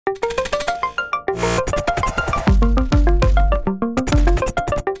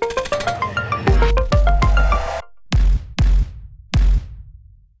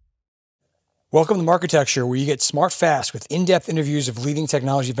Welcome to Marketecture, where you get smart fast with in-depth interviews of leading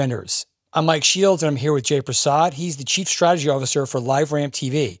technology vendors. I'm Mike Shields, and I'm here with Jay Prasad. He's the Chief Strategy Officer for LiveRamp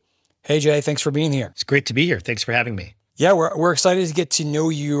TV. Hey, Jay, thanks for being here. It's great to be here. Thanks for having me. Yeah, we're excited to get to know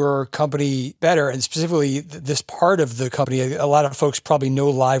your company better, and specifically this part of the company. A lot of folks probably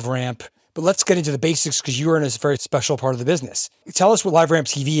know LiveRamp, but let's get into the basics because you're in a very special part of the business. Tell us what LiveRamp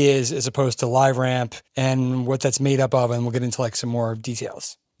TV is as opposed to LiveRamp and what that's made up of, and we'll get into some more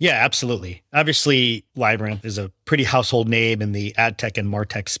details. Yeah, absolutely. Obviously, LiveRamp is a pretty household name in the ad tech and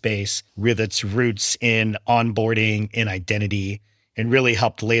martech space with its roots in onboarding and identity, and really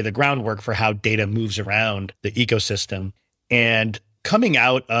helped lay the groundwork for how data moves around the ecosystem. And coming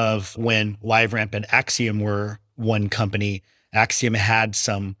out of when LiveRamp and Acxiom were one company, Acxiom had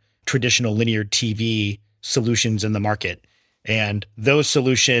some traditional linear TV solutions in the market. And those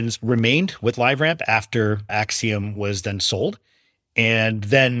solutions remained with LiveRamp after Acxiom was then sold. And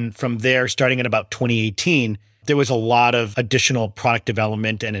then from there, starting in about 2018, there was a lot of additional product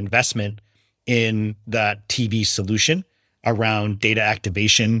development and investment in that TV solution around data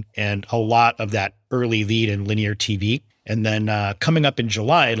activation and a lot of that early lead in linear TV. And then coming up in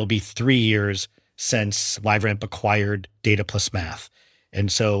July, it'll be 3 years since LiveRamp acquired Data Plus Math.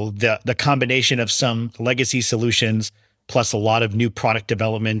 And so the combination of some legacy solutions plus a lot of new product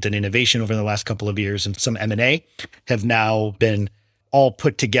development and innovation over the last couple of years and some M&A have now been all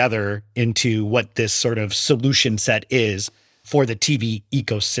put together into what this sort of solution set is for the TV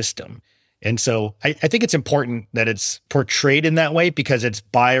ecosystem. And so I think it's important that it's portrayed in that way because it's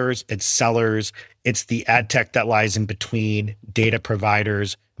buyers, it's sellers, it's the ad tech that lies in between, data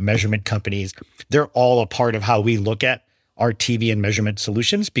providers, measurement companies. They're all a part of how we look at our TV and measurement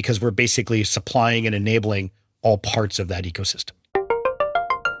solutions because we're basically supplying and enabling all parts of that ecosystem.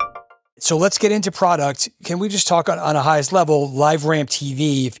 So let's get into product. Can we just talk on a highest level? LiveRamp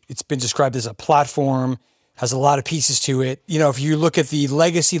TV, it's been described as a platform, has a lot of pieces to it. You know, if you look at the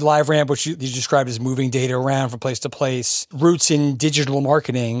legacy LiveRamp, which you described as moving data around from place to place, roots in digital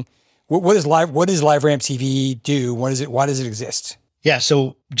marketing, what does LiveRamp TV do? What is it? Why does it exist? Yeah,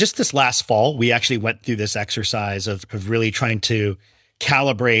 so just this last fall, we actually went through this exercise of really trying to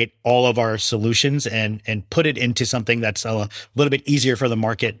calibrate all of our solutions and put it into something that's a little bit easier for the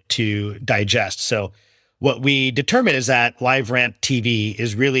market to digest. So what we determined is that LiveRamp TV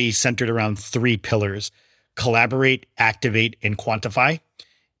is really centered around 3 pillars: collaborate, activate, and quantify.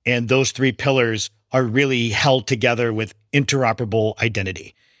 And those 3 pillars are really held together with interoperable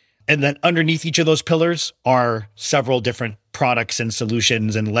identity. And then underneath each of those pillars are several different products and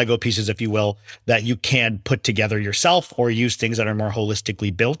solutions and Lego pieces, if you will, that you can put together yourself or use things that are more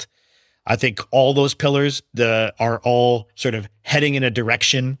holistically built. I think all those pillars are all sort of heading in a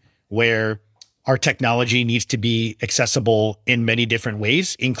direction where our technology needs to be accessible in many different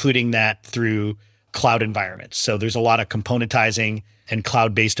ways, including that through cloud environments. So there's a lot of componentizing and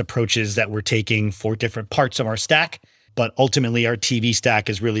cloud-based approaches that we're taking for different parts of our stack. But ultimately, our TV stack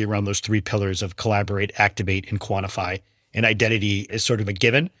is really around those 3 pillars of collaborate, activate, and quantify. And identity is sort of a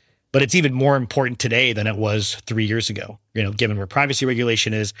given, but it's even more important today than it was 3 years ago, given where privacy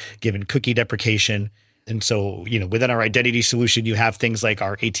regulation is, given cookie deprecation. And so, within our identity solution, you have things like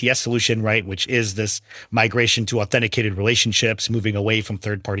our ATS solution, right, which is this migration to authenticated relationships, moving away from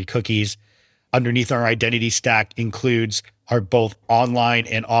third-party cookies. Underneath our identity stack includes our both online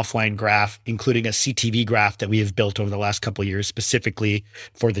and offline graph, including a CTV graph that we have built over the last couple of years, specifically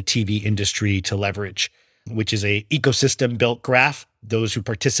for the TV industry to leverage, which is a ecosystem built graph. Those who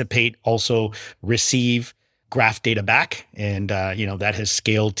participate also receive graph data back. And, that has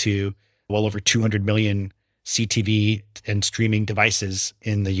scaled to well over 200 million CTV and streaming devices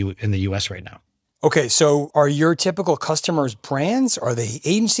in the US right now. Okay, so are your typical customers brands? Are they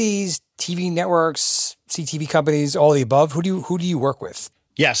agencies, TV networks, CTV companies, all the above? Who do you work with?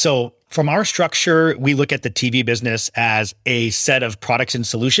 Yeah, so from our structure, we look at the TV business as a set of products and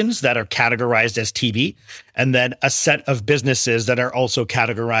solutions that are categorized as TV, and then a set of businesses that are also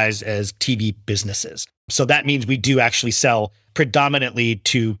categorized as TV businesses. So that means we do actually sell predominantly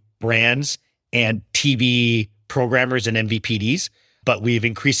to brands and TV programmers and MVPDs. But we've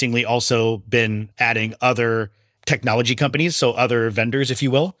increasingly also been adding other technology companies, so other vendors, if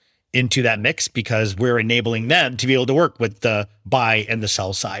you will, into that mix because we're enabling them to be able to work with the buy and the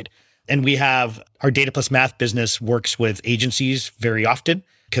sell side. And we have our Data Plus Math business works with agencies very often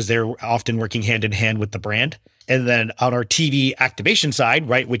because they're often working hand in hand with the brand. And then on our TV activation side,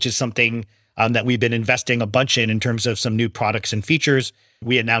 right, which is something that we've been investing a bunch in terms of some new products and features.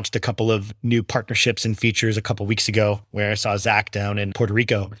 We announced a couple of new partnerships and features a couple of weeks ago where I saw Zach down in Puerto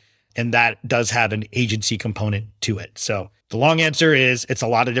Rico, and that does have an agency component to it. So the long answer is it's a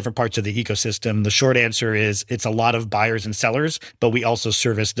lot of different parts of the ecosystem. The short answer is it's a lot of buyers and sellers, but we also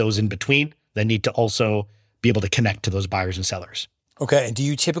service those in between that need to also be able to connect to those buyers and sellers. Okay. And do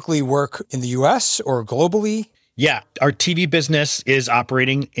you typically work in the US or globally? Yeah. Our TV business is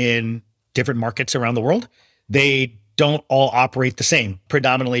operating in different markets around the world. They don't all operate the same,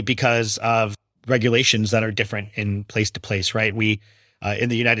 predominantly because of regulations that are different in place to place, right? We, in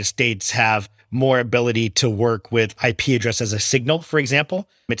the United States, have more ability to work with IP address as a signal, for example.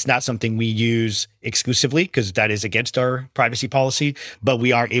 It's not something we use exclusively because that is against our privacy policy, but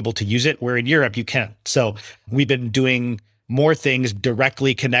we are able to use it, where in Europe you can't. So we've been doing more things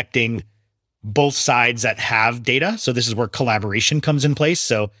directly connecting both sides that have data. So this is where collaboration comes in place.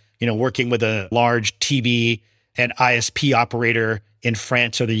 So, working with a large TV and ISP operator in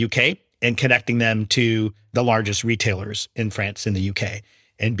France or the UK and connecting them to the largest retailers in France and the UK,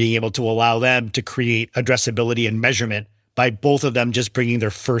 and being able to allow them to create addressability and measurement by both of them just bringing their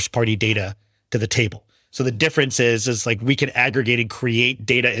first party data to the table. So the difference is like we can aggregate and create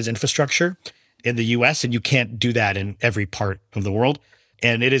data as infrastructure in the US, and you can't do that in every part of the world.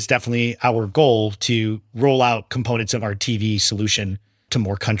 And it is definitely our goal to roll out components of our TV solution to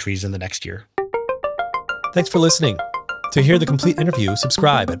more countries in the next year. Thanks for listening. To hear the complete interview,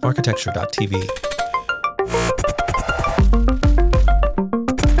 subscribe at marketecture.tv.